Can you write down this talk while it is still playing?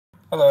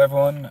Hello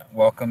everyone,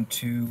 welcome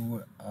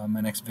to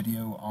my next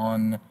video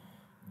on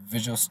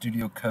Visual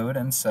Studio Code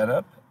and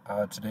setup.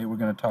 Today we're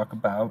going to talk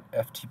about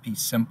FTP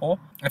Simple.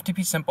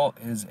 FTP Simple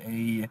is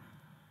a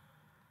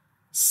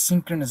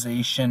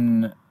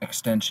synchronization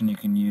extension you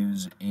can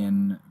use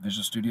in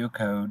Visual Studio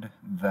Code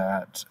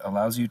that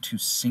allows you to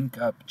sync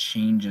up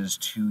changes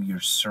to your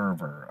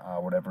server,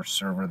 whatever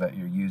server that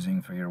you're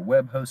using for your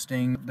web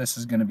hosting. This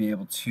is going to be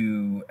able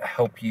to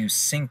help you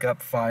sync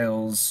up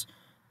files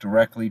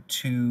directly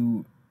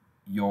to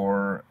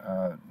your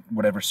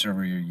whatever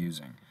server you're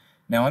using.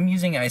 Now I'm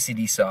using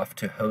ICDSoft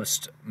to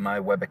host my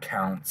web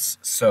accounts,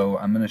 so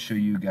I'm going to show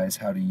you guys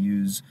how to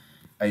use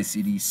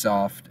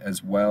ICDSoft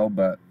as well,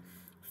 but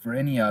for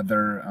any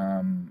other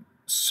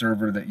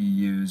server that you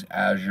use,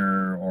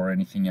 Azure or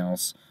anything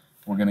else,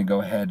 we're going to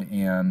go ahead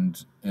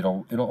and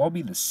it'll all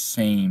be the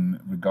same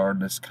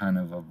regardless kind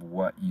of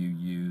what you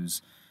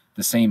use.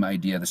 The same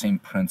idea, the same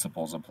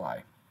principles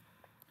apply.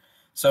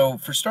 So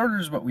for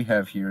starters, what we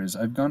have here is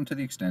I've gone to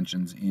the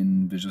extensions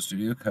in Visual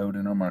Studio Code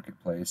in our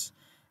marketplace,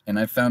 and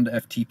I've found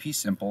FTP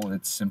Simple.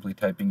 It's simply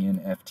typing in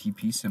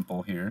FTP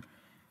Simple here,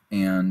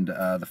 and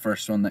the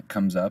first one that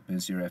comes up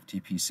is your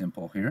FTP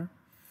Simple here.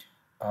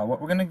 What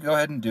we're going to go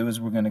ahead and do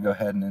is we're going to go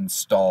ahead and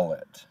install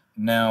it.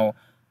 Now,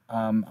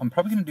 I'm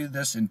probably going to do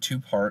this in two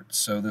parts,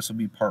 so this will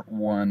be part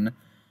one.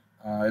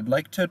 I'd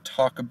like to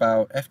talk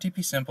about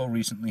FTP Simple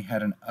recently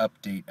had an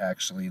update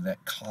actually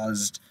that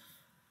caused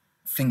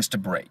things to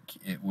break.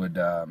 It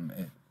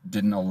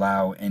didn't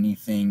allow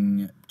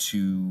anything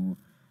to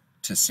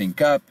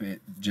sync up. The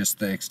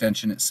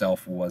extension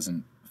itself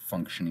wasn't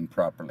functioning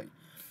properly.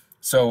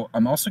 So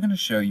I'm also going to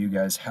show you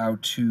guys how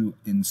to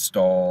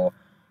install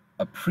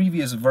a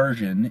previous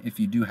version. If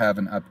you do have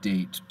an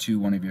update to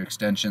one of your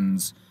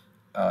extensions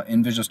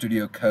in Visual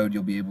Studio Code,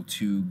 you'll be able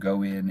to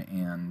go in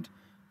and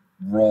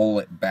roll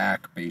it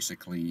back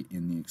basically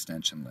in the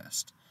extension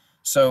list.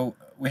 So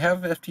we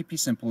have FTP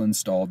Simple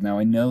installed. Now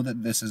I know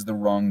that this is the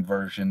wrong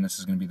version. This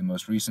is going to be the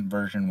most recent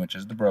version, which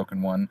is the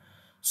broken one.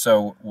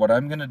 So what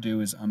I'm going to do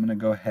is I'm going to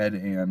go ahead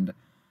and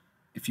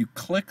if you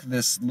click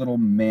this little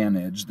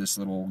manage, this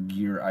little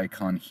gear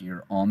icon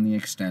here on the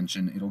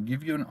extension, it'll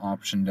give you an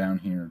option down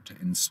here to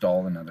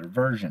install another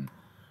version.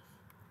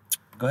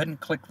 Go ahead and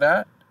click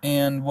that,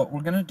 and what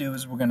we're going to do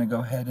is we're going to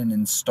go ahead and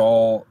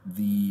install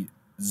the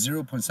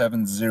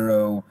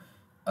 0.70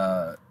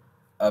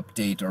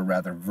 update, or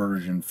rather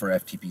version, for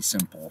FTP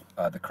Simple,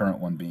 the current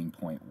one being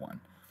 0.1.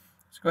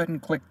 So go ahead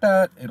and click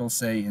that. It'll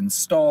say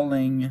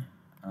installing.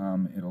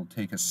 It'll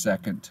take a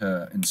second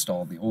to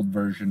install the old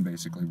version,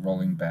 basically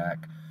rolling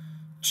back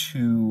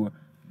to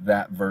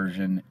that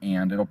version,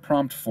 and it'll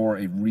prompt for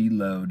a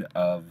reload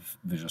of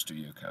Visual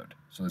Studio Code.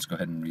 So let's go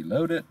ahead and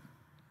reload it.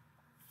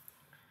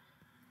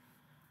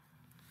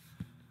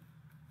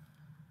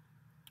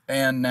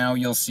 And now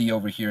you'll see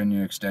over here in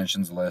your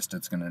extensions list,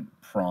 it's going to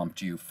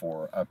prompt you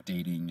for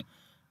updating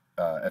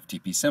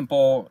FTP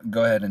Simple.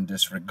 Go ahead and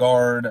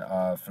disregard.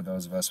 For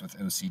those of us with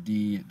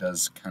OCD, it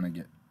does kind of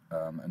get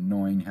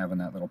annoying having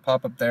that little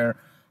pop-up there,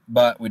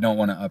 but we don't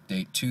want to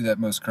update to that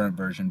most current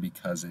version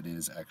because it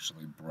is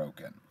actually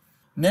broken.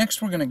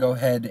 Next, we're going to go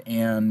ahead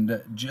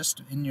and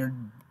just in your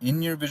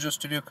Visual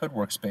Studio Code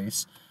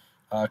workspace,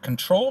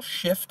 Control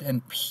Shift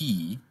and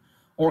P,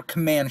 or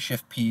Command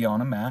Shift P on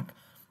a Mac,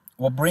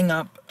 will bring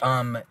up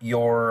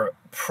your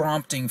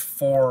prompting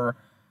for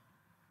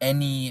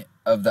any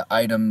of the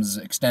items,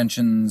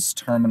 extensions,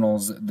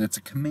 terminals. That's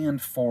a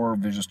command for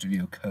Visual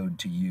Studio Code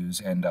to use,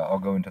 and I'll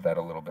go into that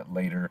a little bit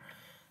later.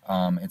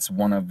 It's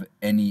one of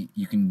any,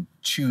 you can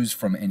choose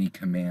from any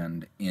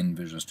command in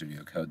Visual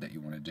Studio Code that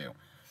you want to do.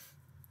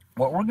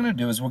 What we're going to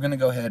do is we're going to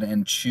go ahead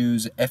and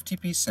choose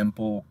FTP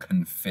Simple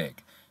config.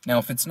 Now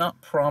if it's not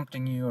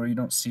prompting you or you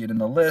don't see it in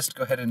the list,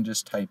 go ahead and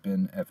just type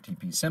in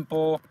FTP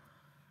Simple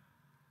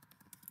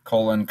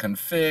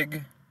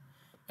 :config,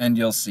 and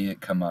you'll see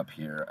it come up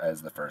here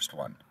as the first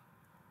one.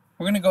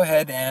 We're going to go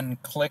ahead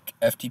and click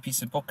FTP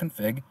Simple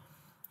config,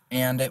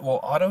 and it will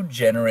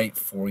auto-generate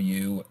for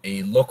you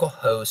a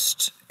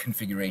localhost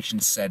configuration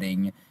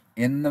setting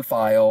in the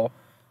file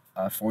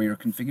for your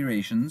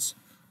configurations.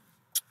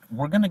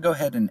 We're going to go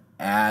ahead and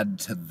add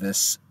to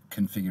this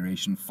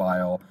configuration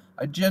file.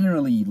 I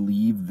generally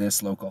leave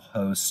this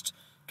localhost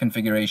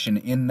configuration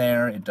in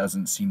there. It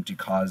doesn't seem to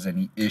cause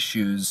any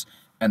issues,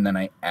 and then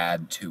I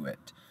add to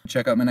it.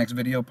 Check out my next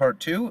video, part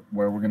 2,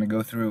 where we're going to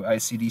go through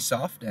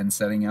ICDSoft and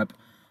setting up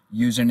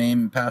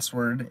username,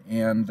 password,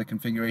 and the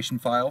configuration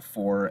file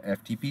for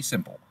FTP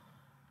Simple.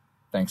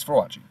 Thanks for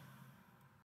watching.